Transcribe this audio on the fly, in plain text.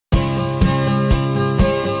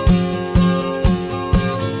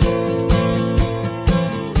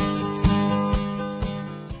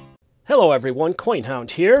Hello everyone,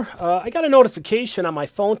 CoinHound here. I got a notification on my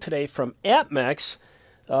phone today from Apmex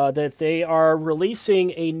that they are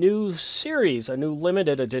releasing a new series, a new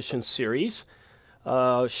limited edition series.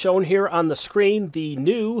 Shown here on the screen, the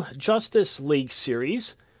new Justice League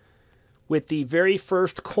series with the very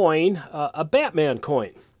first coin, a Batman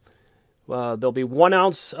coin. There'll be 1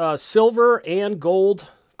 ounce silver and gold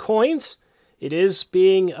coins. It is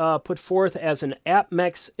being put forth as an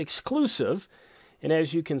Apmex exclusive. And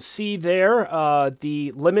as you can see there,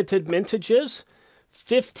 the limited mintages,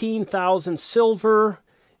 15,000 silver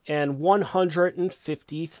and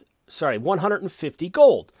 150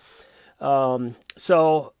 gold.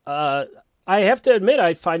 So I have to admit,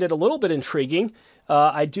 I find it a little bit intriguing.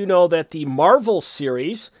 I do know that the Marvel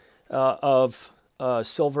series of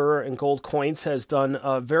silver and gold coins has done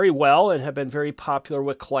very well and have been very popular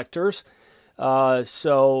with collectors.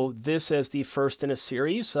 So this as the first in a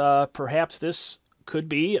series, perhaps this could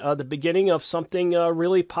be the beginning of something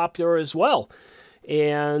really popular as well.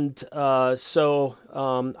 And so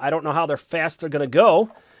I don't know how fast they're going to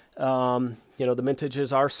go. You know, the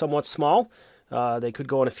mintages are somewhat small. They could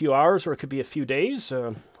go in a few hours or it could be a few days.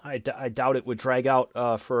 I doubt it would drag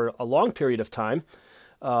out for a long period of time.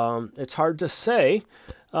 It's hard to say,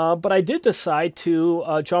 but I did decide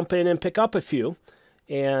to jump in and pick up a few.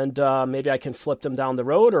 And maybe I can flip them down the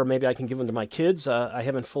road, or maybe I can give them to my kids. I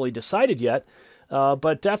haven't fully decided yet.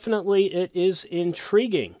 But definitely it is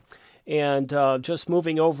intriguing. And just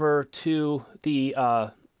moving over to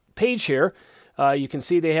the page here, you can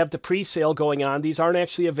see they have the pre-sale going on. These aren't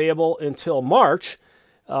actually available until March,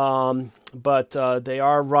 but they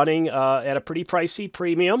are running at a pretty pricey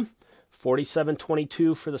premium,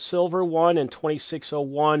 $47.22 for the silver one and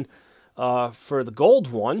 $26.01 for the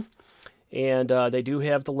gold one. And they do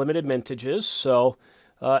have the limited mintages, so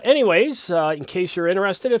anyways, in case you're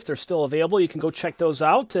interested, if they're still available, you can go check those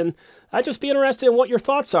out. And I'd just be interested in what your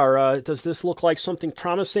thoughts are. Does this look like something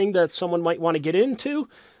promising that someone might want to get into?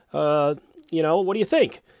 You know, what do you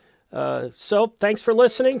think? So thanks for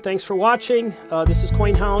listening. Thanks for watching. This is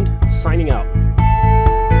CoinHound signing out.